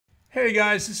Hey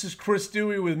guys, this is Chris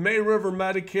Dewey with May River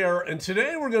Medicare, and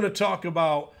today we're going to talk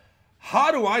about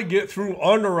how do I get through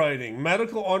underwriting,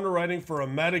 medical underwriting for a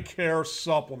Medicare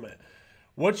supplement.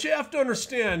 What you have to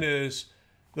understand is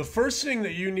the first thing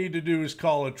that you need to do is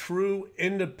call a true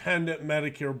independent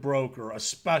Medicare broker, a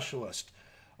specialist,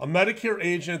 a Medicare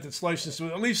agent that's licensed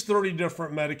with at least 30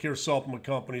 different Medicare supplement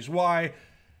companies. Why?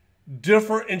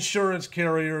 Different insurance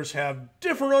carriers have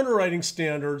different underwriting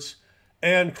standards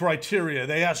and criteria.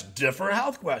 They ask different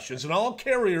health questions, and all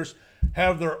carriers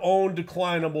have their own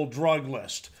declinable drug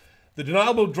list. The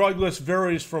deniable drug list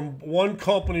varies from one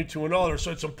company to another, so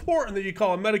it's important that you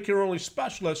call a Medicare-only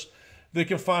specialist that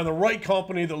can find the right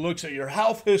company that looks at your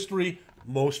health history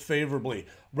most favorably,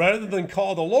 rather than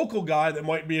call the local guy that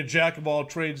might be a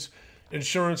jack-of-all-trades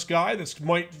insurance guy that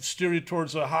might steer you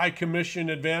towards a high-commission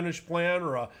Advantage plan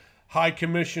or a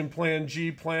high-commission Plan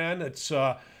G plan. It's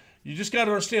you just got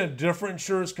to understand different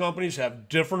insurance companies have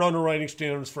different underwriting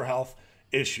standards for health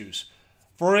issues.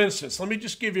 For instance, let me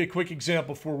just give you a quick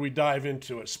example before we dive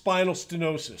into it. Spinal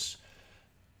stenosis.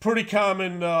 Pretty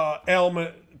common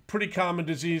ailment, pretty common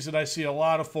disease that I see a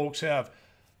lot of folks have.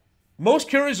 Most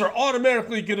carriers are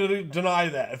automatically going to deny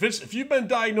that. If you've been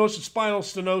diagnosed with spinal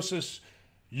stenosis,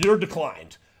 you're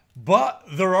declined. But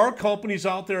there are companies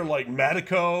out there like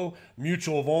Medigap,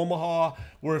 Mutual of Omaha,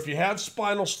 where if you have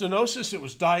spinal stenosis, it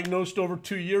was diagnosed over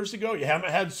 2 years ago, you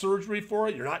haven't had surgery for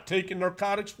it, you're not taking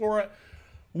narcotics for it,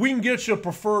 we can get you a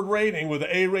preferred rating with an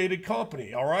A-rated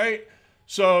company, all right?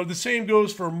 So the same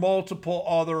goes for multiple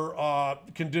other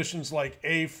conditions like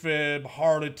AFib,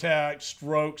 heart attack,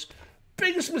 strokes.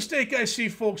 Biggest mistake I see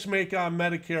folks make on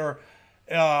Medicare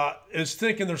is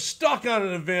thinking they're stuck on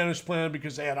an Advantage plan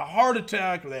because they had a heart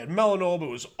attack or they had melanoma. It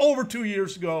was over 2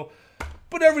 years ago,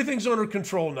 but everything's under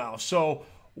control now. So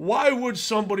why would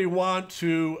somebody want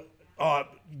to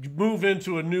move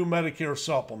into a new Medicare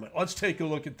supplement? Let's take a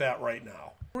look at that right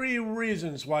now. 3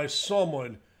 reasons why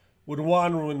someone would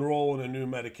want to enroll in a new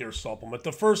Medicare supplement.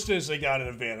 The first is they got an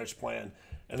Advantage plan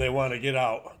and they want to get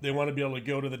out. They want to be able to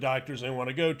go to the doctors they want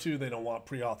to go to. They don't want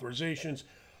pre-authorizations.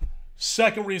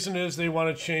 Second reason is they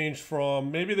want to change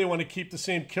from, maybe they want to keep the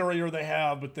same carrier they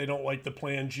have, but they don't like the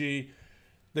Plan G.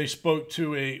 They spoke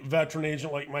to a veteran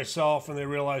agent like myself, and they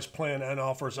realized Plan N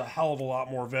offers a hell of a lot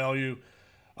more value,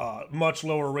 much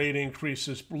lower rate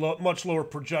increases, much lower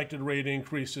projected rate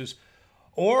increases.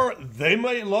 Or they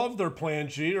may love their Plan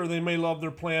G or they may love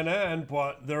their Plan N,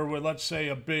 but they're with, let's say,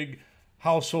 a big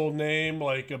household name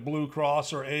like a Blue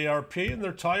Cross or ARP, and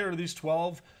they're tired of these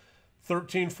 12,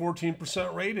 13,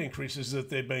 14% rate increases that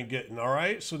they've been getting, all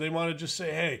right? So they want to just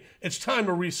say, hey, it's time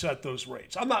to reset those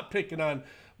rates. I'm not picking on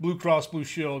Blue Cross Blue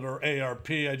Shield or ARP.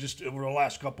 I just, over the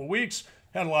last couple of weeks,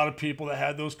 had a lot of people that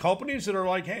had those companies that are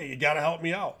like, hey, you got to help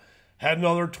me out. Had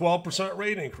another 12%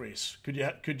 rate increase.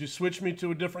 Could you switch me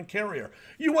to a different carrier?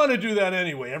 You want to do that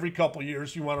anyway. Every couple of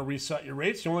years, you want to reset your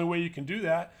rates. The only way you can do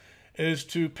that is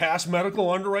to pass medical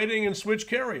underwriting and switch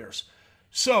carriers.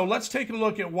 So let's take a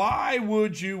look at why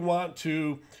would you want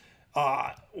to,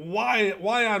 why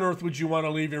on earth would you want to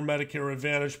leave your Medicare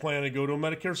Advantage plan and go to a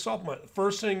Medicare supplement?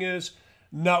 First thing is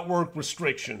network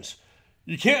restrictions.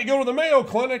 You can't go to the Mayo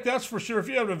Clinic, that's for sure. If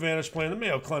you have an Advantage plan, the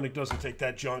Mayo Clinic doesn't take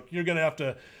that junk. You're gonna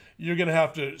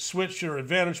have to switch your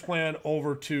Advantage plan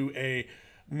over to a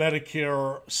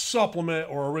Medicare supplement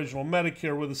or original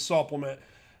Medicare with a supplement.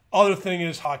 Other thing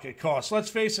is pocket costs. Let's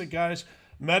face it, guys.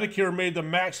 Medicare made the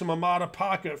maximum out of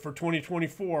pocket for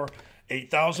 2024,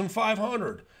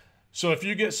 $8,500. So if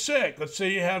you get sick, let's say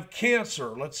you have cancer,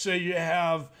 let's say you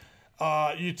have,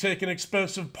 you take an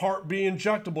expensive Part B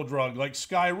injectable drug like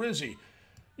Skyrizi,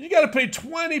 you got to pay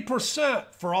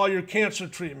 20% for all your cancer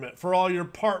treatment, for all your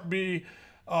Part B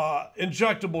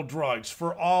injectable drugs,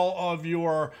 for all of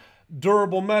your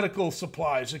durable medical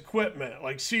supplies, equipment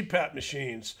like CPAP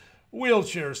machines,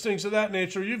 wheelchairs, things of that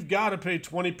nature. You've got to pay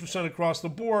 20% across the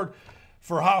board.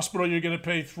 For hospital, you're going to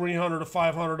pay $300 to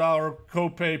 $500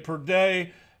 copay per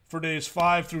day for days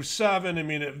 5 through 7. I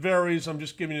mean, it varies. I'm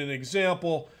just giving you an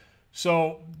example.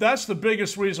 So that's the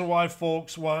biggest reason why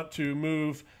folks want to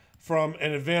move from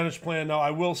an Advantage plan. Now,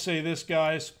 I will say this,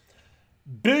 guys.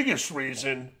 Biggest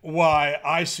reason why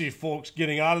I see folks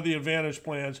getting out of the Advantage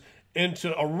plans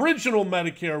into original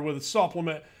Medicare with a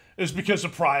supplement is because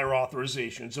of prior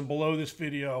authorizations. And below this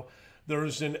video,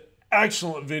 there's an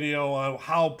excellent video on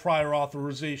how prior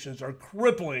authorizations are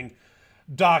crippling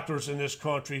doctors in this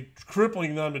country,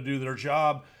 crippling them to do their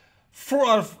job.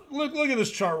 Look at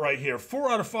this chart right here. 4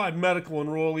 out of 5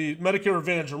 Medicare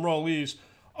Advantage enrollees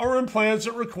are in plans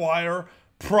that require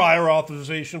prior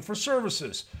authorization for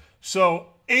services. So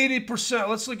 80%,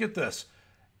 let's look at this.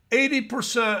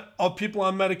 80% of people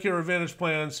on Medicare Advantage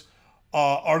plans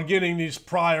are getting these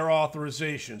prior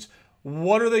authorizations.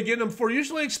 What are they getting them for?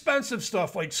 Usually expensive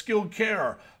stuff like skilled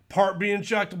care, Part B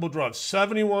injectable drugs.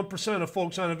 71% of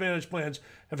folks on Advantage plans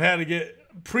have had to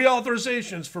get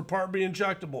pre-authorizations for Part B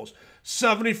injectables.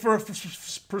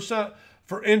 70%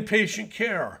 for inpatient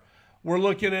care. We're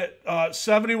looking at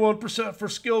 71% for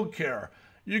skilled care.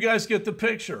 You guys get the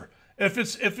picture. If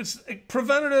it's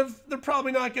preventative, they're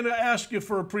probably not going to ask you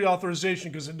for a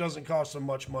pre-authorization because it doesn't cost them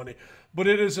much money. But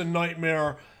it is a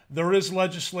nightmare. There is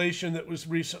legislation that was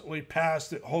recently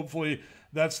passed that hopefully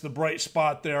that's the bright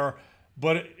spot there.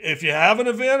 But if you have an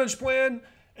Advantage plan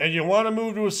and you want to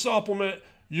move to a supplement,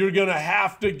 you're going to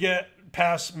have to get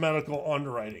past medical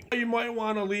underwriting. You might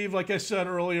want to leave, like I said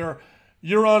earlier,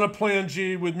 you're on a Plan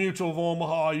G with Mutual of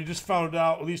Omaha. You just found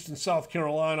out, at least in South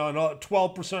Carolina, on a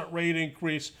 12% rate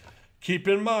increase. Keep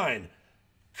in mind,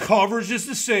 coverage is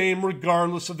the same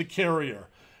regardless of the carrier.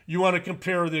 You want to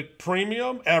compare the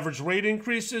premium, average rate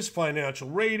increases, financial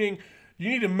rating. You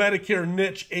need a Medicare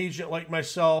niche agent like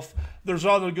myself. There's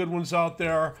other good ones out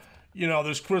there. You know,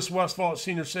 there's Chris Westfall at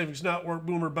Senior Savings Network,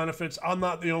 Boomer Benefits. I'm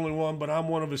not the only one, but I'm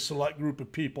one of a select group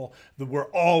of people that where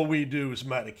all we do is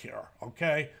Medicare,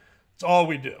 okay? It's all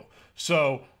we do.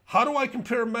 So how do I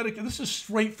compare Medicare? This is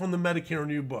straight from the Medicare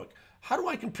New Book. How do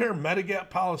I compare Medigap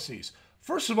policies?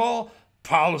 First of all,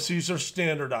 policies are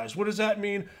standardized. What does that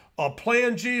mean? A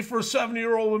Plan G for a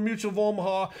 70-year-old with Mutual of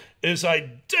Omaha is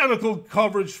identical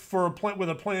coverage for with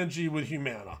a Plan G with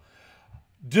Humana.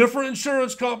 Different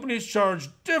insurance companies charge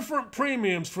different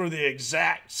premiums for the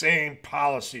exact same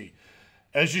policy.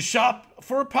 As you shop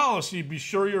for a policy, be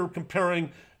sure you're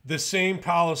comparing the same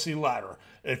policy ladder.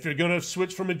 If you're going to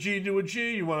switch from a G to a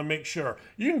G, you want to make sure.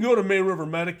 You can go to May River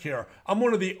Medicare. I'm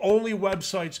one of the only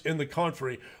websites in the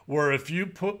country where if you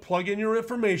plug in your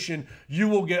information, you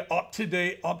will get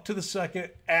up-to-date,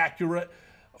 up-to-the-second, accurate,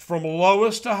 from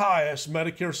lowest to highest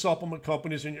Medicare supplement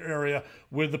companies in your area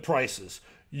with the prices.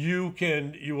 You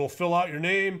will fill out your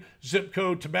name, zip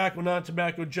code, tobacco,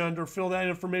 non-tobacco, gender, fill that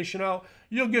information out.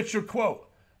 You'll get your quote.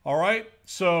 All right?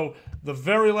 So the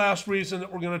very last reason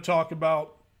that we're going to talk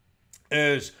about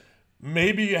is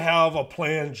maybe you have a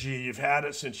Plan G. You've had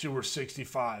it since you were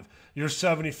 65. You're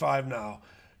 75 now.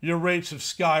 Your rates have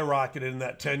skyrocketed in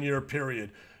that 10-year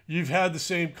period. You've had the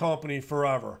same company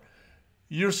forever.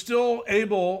 You're still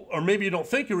able, or maybe you don't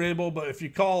think you're able, but if you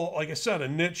call, like I said, a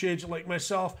niche agent like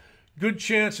myself, good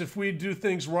chance if we do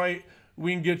things right,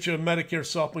 we can get you a Medicare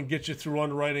supplement, get you through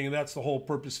underwriting, and that's the whole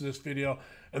purpose of this video,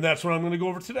 and that's what I'm going to go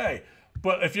over today.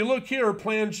 But if you look here,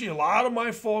 Plan G, a lot of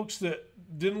my folks that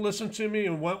didn't listen to me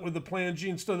and went with the Plan G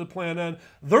instead of the Plan N,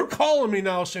 they're calling me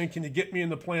now saying, can you get me in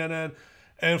the Plan N?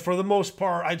 And for the most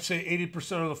part, I'd say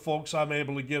 80% of the folks I'm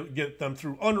able to get them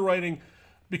through underwriting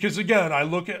because, again, I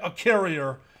look at a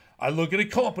carrier, I look at a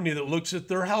company that looks at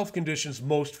their health conditions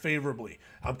most favorably.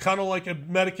 I'm kind of like a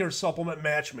Medicare supplement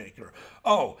matchmaker.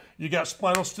 Oh, you got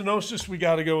spinal stenosis, we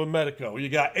got to go with Medico. You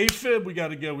got AFib, we got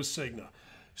to go with Cigna.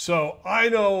 So I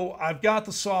know I've got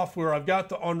the software, I've got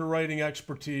the underwriting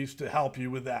expertise to help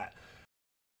you with that.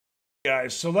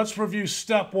 Guys, so let's review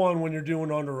step one when you're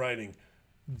doing underwriting.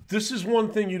 This is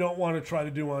one thing you don't want to try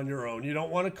to do on your own. You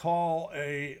don't want to call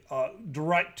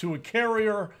direct to a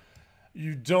carrier.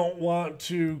 You don't want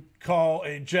to call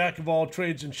a jack of all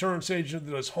trades insurance agent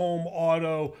that does home,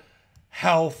 auto,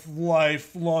 health,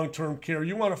 life, long-term care.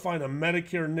 You want to find a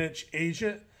Medicare niche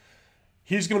agent.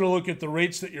 He's going to look at the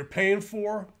rates that you're paying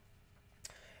for,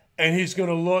 and he's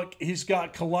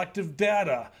got collective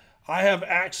data. I have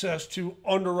access to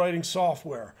underwriting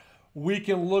software. We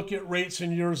can look at rates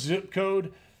in your zip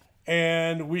code,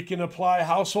 and we can apply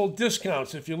household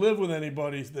discounts if you live with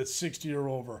anybody that's 60 or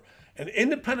over. And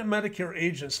independent Medicare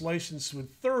agents licensed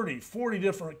with 30, 40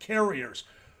 different carriers.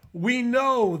 We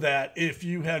know that if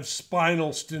you have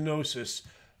spinal stenosis,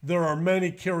 there are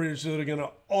many carriers that are going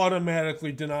to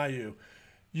automatically deny you.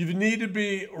 You need to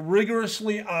be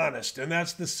rigorously honest, and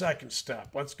that's the second step.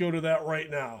 Let's go to that right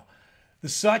now. The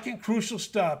second crucial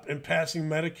step in passing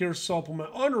Medicare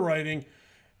supplement underwriting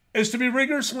is to be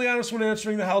rigorously honest when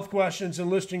answering the health questions and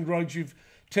listing drugs you've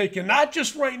taken, not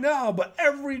just right now, but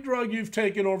every drug you've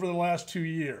taken over the last 2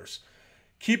 years.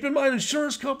 Keep in mind,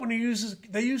 insurance company use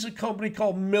a company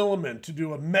called Milliman to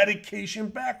do a medication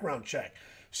background check.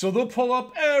 So they'll pull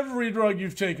up every drug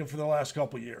you've taken for the last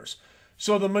couple of years.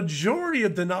 So the majority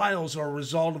of denials are a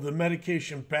result of the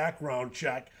medication background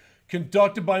check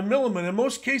conducted by Milliman. In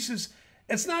most cases,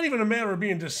 it's not even a matter of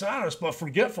being dishonest, but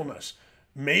forgetfulness.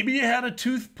 Maybe you had a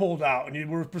tooth pulled out and you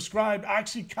were prescribed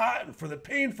Oxycontin for the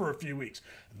pain for a few weeks.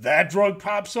 That drug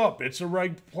pops up. It's a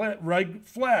red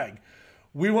flag.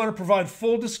 We want to provide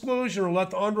full disclosure and let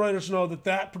the underwriters know that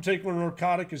that particular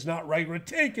narcotic is not regularly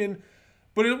taken,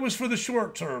 but it was for the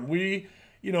short term. We've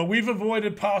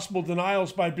avoided possible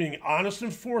denials by being honest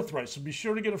and forthright. So be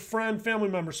sure to get a friend, family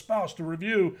member, spouse to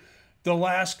review the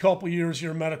last couple years of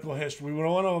your medical history. We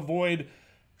want to avoid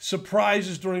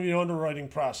surprises during the underwriting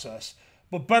process.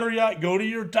 But better yet, go to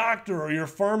your doctor or your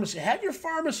pharmacy. Have your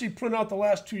pharmacy print out the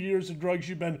last 2 years of drugs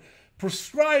you've been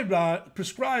prescribed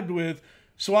with,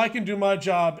 so I can do my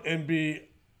job and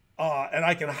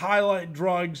I can highlight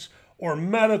drugs or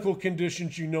medical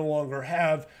conditions you no longer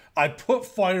have. I put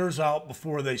fires out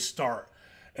before they start.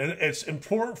 And it's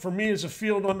important for me as a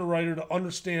field underwriter to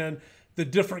understand the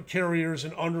different carriers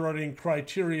and underwriting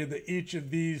criteria that each of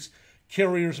these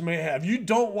carriers may have. You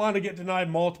don't want to get denied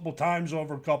multiple times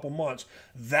over a couple months.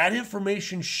 That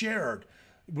information shared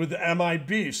with the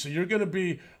MIB. So you're going to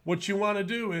be, what you want to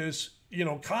do is,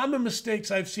 common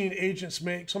mistakes I've seen agents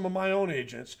make, some of my own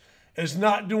agents, is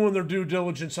not doing their due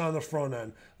diligence on the front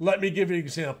end. Let me give you an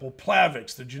example.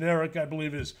 Plavix, the generic, I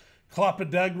believe, is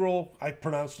clopidogrel. I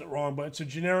pronounced it wrong, but it's a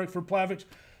generic for Plavix.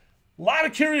 A lot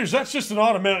of carriers, that's just an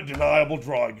automatic deniable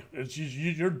drug.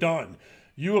 You're done.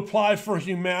 You apply for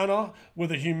Humana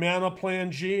with a Humana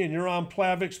Plan G and you're on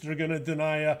Plavix, they're going to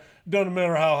deny you. Doesn't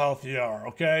matter how healthy you are,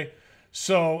 okay?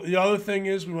 So the other thing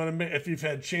is, we want to make, if you've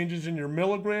had changes in your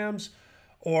milligrams,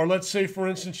 or let's say, for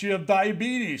instance, you have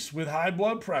diabetes with high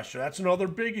blood pressure. That's another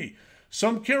biggie.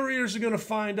 Some carriers are going to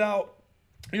find out,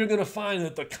 you're going to find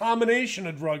that the combination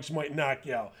of drugs might knock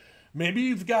you out. Maybe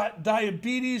you've got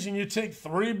diabetes and you take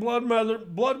 3 blood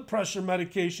pressure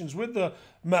medications with the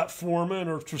metformin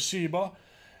or Tresiba.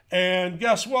 And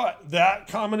guess what? That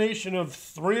combination of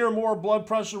 3 or more blood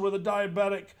pressure with a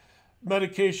diabetic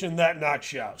medication, that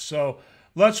knocks you out. So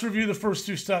let's review the first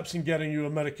 2 steps in getting you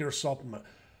a Medicare supplement.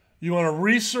 You want to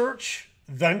research,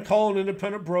 then call an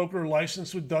independent broker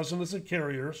licensed with dozens of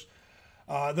carriers.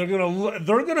 They're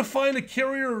gonna find a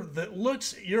carrier that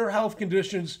looks at your health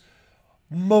conditions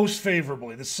most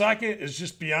favorably. The second is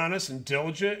just be honest and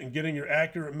diligent in getting your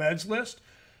accurate meds list.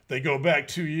 They go back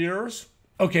 2 years.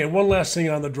 Okay, one last thing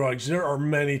on the drugs. There are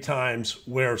many times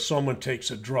where someone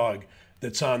takes a drug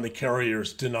that's on the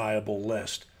carrier's deniable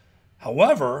list.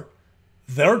 However,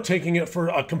 they're taking it for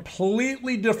a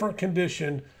completely different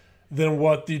condition than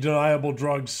what the deniable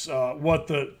drugs, what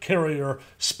the carrier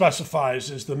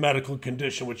specifies as the medical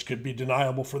condition, which could be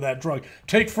deniable for that drug.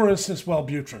 Take, for instance,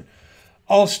 Wellbutrin.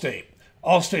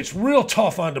 Allstate's real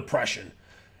tough on depression.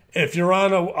 If you're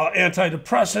on an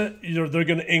antidepressant, they're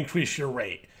going to increase your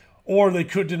rate. Or they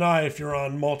could deny if you're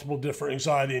on multiple different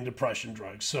anxiety and depression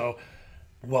drugs. So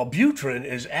Wellbutrin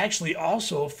is actually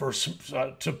also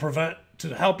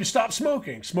to help you stop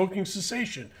smoking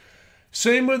cessation.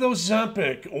 Same with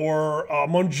Ozempic or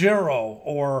Mounjaro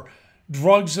or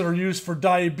drugs that are used for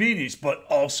diabetes, but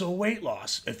also weight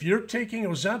loss. If you're taking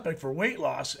Ozempic for weight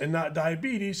loss and not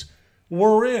diabetes,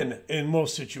 we're in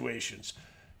most situations.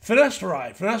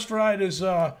 Finasteride is,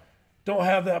 don't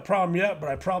have that problem yet, but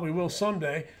I probably will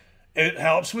someday. It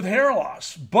helps with hair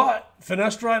loss, but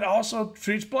finasteride also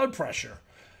treats blood pressure.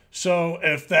 So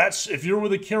if you're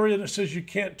with a carrier that says you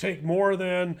can't take more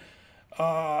than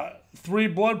 3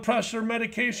 blood pressure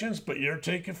medications, but you're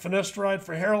taking finasteride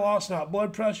for hair loss, not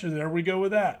blood pressure, there we go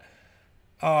with that.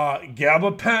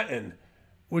 Gabapentin,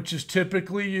 which is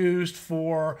typically used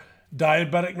for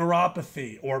diabetic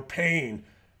neuropathy or pain.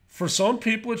 For some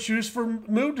people, it's used for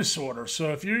mood disorder.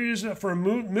 So if you're using it for a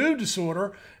mood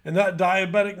disorder and not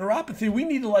diabetic neuropathy, we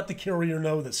need to let the carrier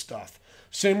know this stuff.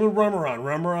 Same with Remeron.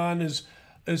 Remeron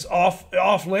is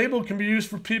off-label, can be used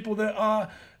for people that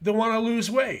want to lose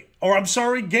weight, or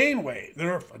gain weight.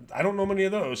 I don't know many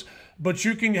of those, but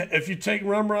you can, if you take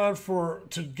Remeron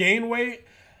to gain weight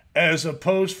as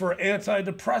opposed for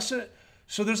antidepressant.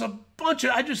 So there's a bunch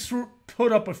of, I just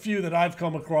put up a few that I've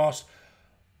come across.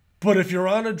 But if you're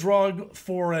on a drug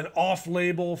for an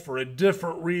off-label for a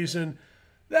different reason,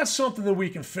 that's something that we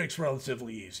can fix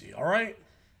relatively easy. All right.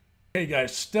 Hey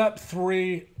guys, step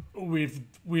 3.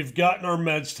 We've gotten our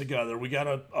meds together. We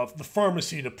got the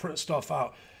pharmacy to print stuff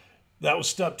out. That was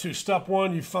step 2. Step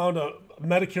 1, you found a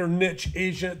Medicare niche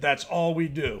agent. That's all we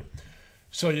do.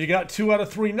 So you got 2 out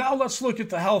of 3. Now let's look at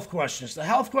the health questions. The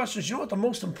health questions, you know what the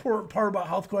most important part about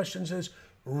health questions is?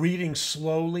 Reading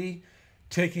slowly,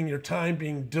 taking your time,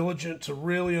 being diligent to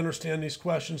really understand these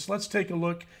questions. Let's take a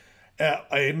look at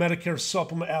a Medicare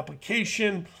supplement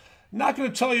application. Not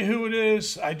going to tell you who it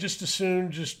is. I just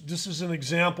assumed this is an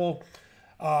example.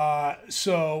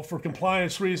 So for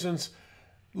compliance reasons,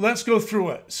 let's go through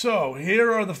it. So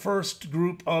here are the first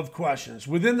group of questions.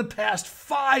 Within the past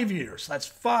 5 years, that's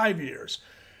 5 years,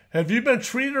 have you been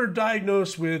treated or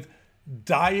diagnosed with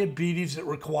diabetes that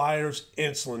requires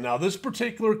insulin. Now, this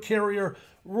particular carrier,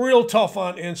 real tough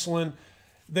on insulin.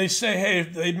 They say,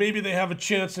 hey, maybe they have a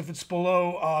chance if it's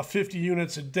below 50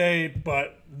 units a day,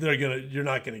 but you're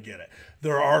not gonna get it.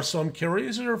 There are some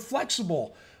carriers that are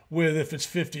flexible with if it's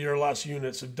 50 or less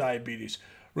units of diabetes.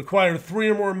 Require 3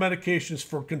 or more medications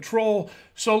for control.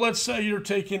 So let's say you're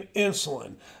taking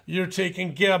insulin, you're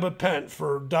taking gabapentin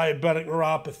for diabetic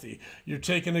neuropathy, you're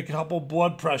taking a couple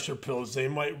blood pressure pills.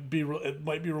 It might be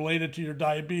related to your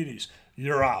diabetes.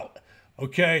 You're out.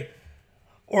 Okay.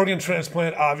 Organ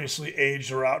transplant, obviously, age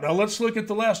are out. Now let's look at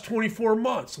the last 24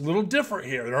 months. A little different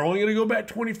here. They're only going to go back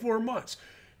 24 months.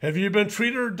 Have you been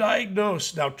treated or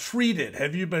diagnosed? Now, treated.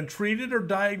 Have you been treated or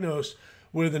diagnosed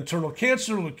with internal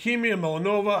cancer, leukemia,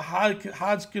 melanoma,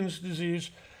 Hodgkin's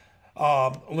disease,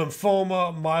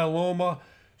 lymphoma, myeloma?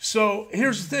 So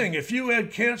here's the thing. If you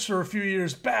had cancer a few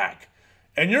years back,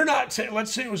 and you're not,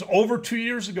 let's say it was over 2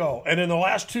 years ago, and in the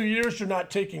last 2 years you're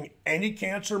not taking any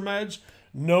cancer meds,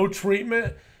 no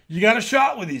treatment, you got a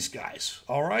shot with these guys,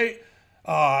 all right?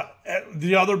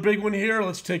 The other big one here,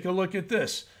 let's take a look at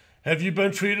this. Have you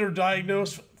been treated or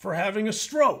diagnosed for having a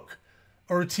stroke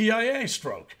or a TIA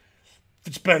stroke? If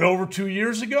it's been over 2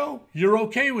 years ago, you're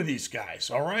okay with these guys,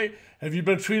 all right? Have you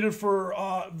been treated for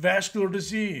vascular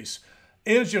disease,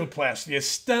 angioplasty, a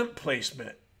stent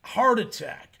placement, heart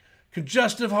attack,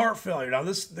 congestive heart failure? Now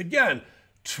this, again,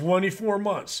 24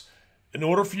 months. In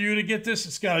order for you to get this,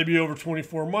 it's got to be over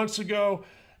 24 months ago.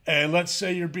 And let's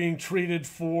say you're being treated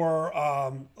for,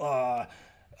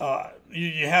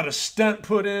 you had a stent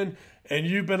put in and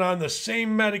you've been on the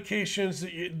same medications,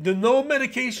 no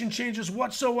medication changes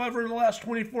whatsoever in the last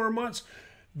 24 months,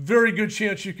 very good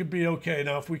chance you could be okay.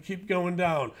 Now, if we keep going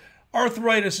down,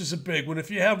 arthritis is a big one.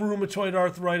 If you have rheumatoid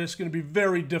arthritis, it's going to be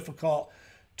very difficult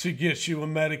to get you a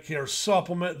Medicare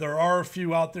supplement. There are a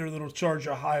few out there that will charge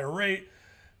a higher rate.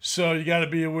 So you got to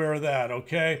be aware of that,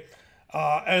 okay?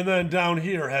 And then down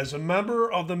here, has a member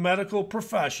of the medical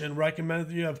profession recommended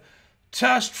that you have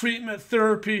test, treatment,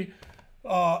 therapy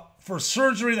for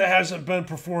surgery that hasn't been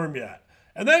performed yet?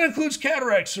 And that includes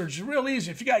cataract surgery. Real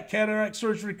easy. If you got cataract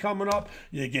surgery coming up,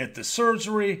 you get the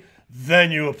surgery,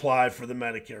 then you apply for the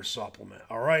Medicare supplement,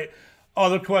 all right?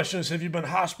 Other questions, have you been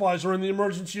hospitalized or in the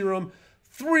emergency room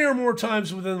 3 or more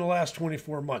times within the last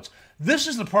 24 months? This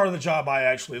is the part of the job I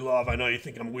actually love. I know you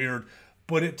think I'm weird,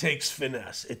 but it takes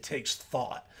finesse. It takes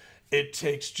thought. It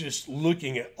takes just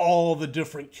looking at all the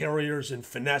different carriers and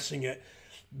finessing it,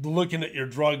 looking at your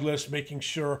drug list, making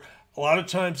sure. A lot of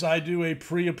times I do a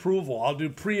pre-approval. I'll do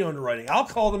pre-underwriting. I'll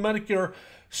call the Medicare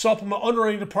Supplement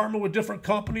Underwriting Department with different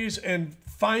companies and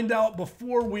find out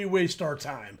before we waste our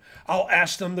time. I'll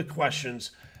ask them the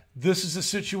questions. This is the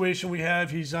situation we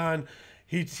have. He's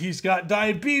got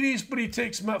diabetes, but he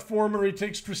takes metformin or he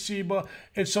takes Tresiba.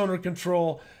 It's under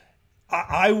control.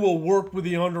 I will work with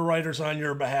the underwriters on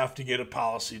your behalf to get a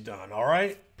policy done, all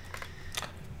right?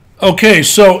 Okay,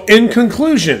 so in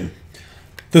conclusion,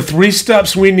 the 3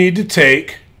 steps we need to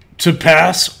take to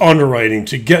pass underwriting,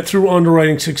 to get through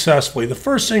underwriting successfully. The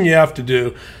first thing you have to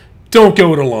do, don't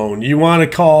go it alone. You want to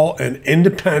call an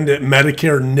independent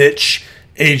Medicare niche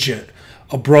agent,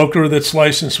 a broker that's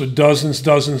licensed with dozens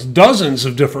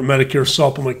of different Medicare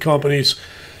supplement companies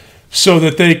so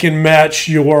that they can match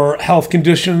your health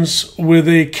conditions with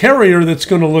a carrier that's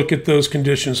going to look at those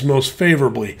conditions most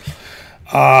favorably.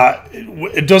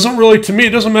 It doesn't really, to me,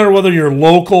 it doesn't matter whether you're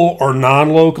local or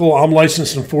non-local. I'm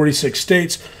licensed in 46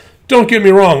 states. Don't get me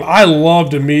wrong. I love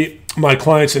to meet my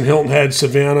clients in Hilton Head,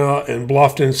 Savannah, and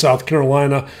Bluffton, South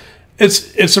Carolina.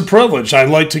 It's a privilege. I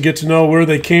like to get to know where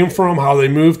they came from, how they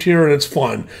moved here, and it's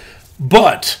fun.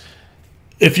 But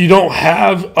if you don't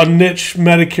have a niche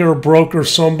Medicare broker,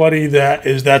 somebody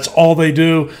that's all they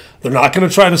do, they're not going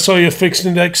to try to sell you a fixed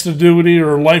index annuity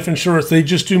or life insurance. They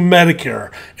just do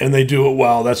Medicare, and they do it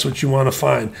well. That's what you want to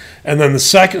find. And then the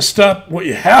second step, what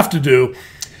you have to do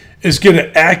is get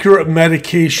an accurate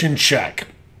medication check.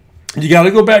 You got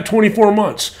to go back 24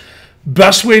 months.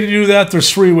 Best way to do that,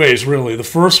 there's 3 ways, really. The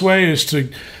first way is to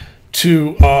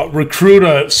recruit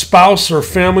a spouse or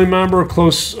family member, a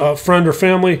close friend or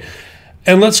family,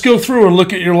 and let's go through and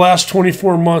look at your last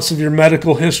 24 months of your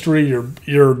medical history,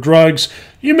 your drugs.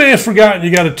 You may have forgotten you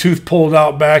got a tooth pulled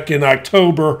out back in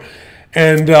October,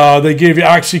 and they gave you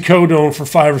oxycodone for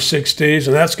 5 or 6 days,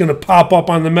 and that's going to pop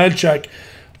up on the med check.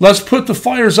 Let's put the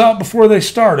fires out before they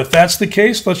start. If that's the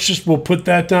case, we'll put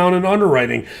that down in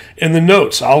underwriting in the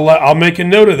notes. I'll make a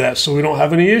note of that so we don't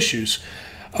have any issues.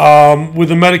 With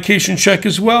the medication check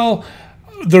as well,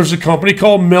 there's a company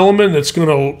called Milliman that's going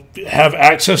to have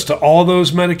access to all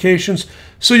those medications.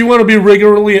 So you want to be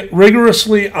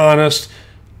rigorously honest.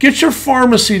 Get your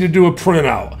pharmacy to do a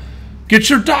printout.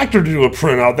 Get your doctor to do a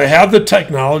printout. They have the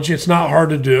technology. It's not hard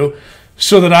to do,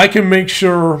 so that I can make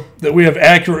sure that we have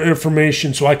accurate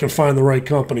information so I can find the right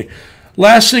company.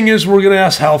 Last thing is we're going to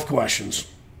ask health questions.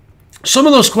 Some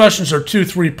of those questions are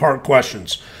 2-3-part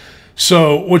questions.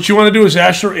 So what you want to do is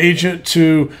ask your agent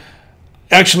to,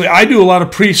 actually I do a lot of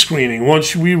pre-screening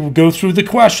once we go through the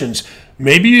questions.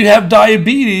 Maybe you have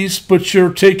diabetes, but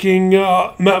you're taking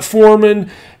metformin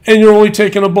and you're only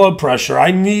taking a blood pressure.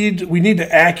 We need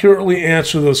to accurately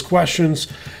answer those questions.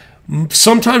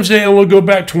 Sometimes they only go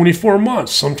back 24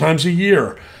 months, sometimes a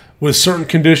year. With certain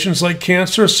conditions like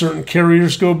cancer, certain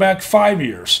carriers go back 5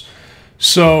 years.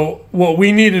 So what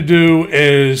we need to do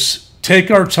is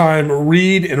take our time,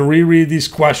 read and reread these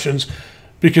questions,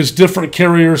 because different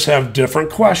carriers have different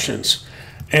questions.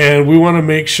 And we want to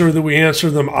make sure that we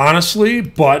answer them honestly.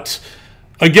 But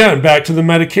again, back to the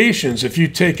medications. If you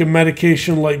take a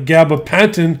medication like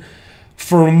gabapentin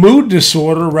for a mood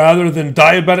disorder rather than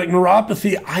diabetic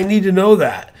neuropathy, I need to know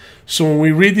that. So when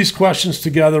we read these questions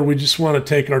together, we just want to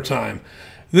take our time.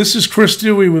 This is Chris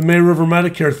Dewey with May River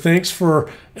Medicare. Thanks for,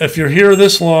 if you're here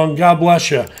this long, God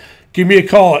bless you. Give me a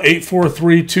call at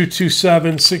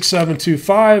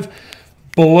 843-227-6725.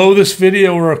 Below this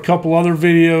video or a couple other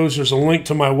videos, there's a link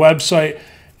to my website.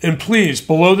 And please,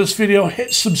 below this video,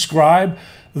 hit subscribe.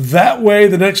 That way,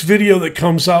 the next video that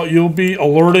comes out, you'll be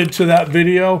alerted to that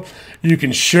video. You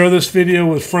can share this video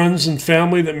with friends and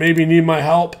family that maybe need my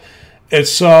help.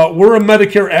 We're a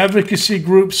Medicare advocacy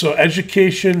group, so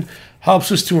education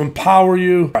helps us to empower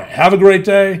you. All right, have a great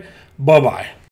day. Bye-bye.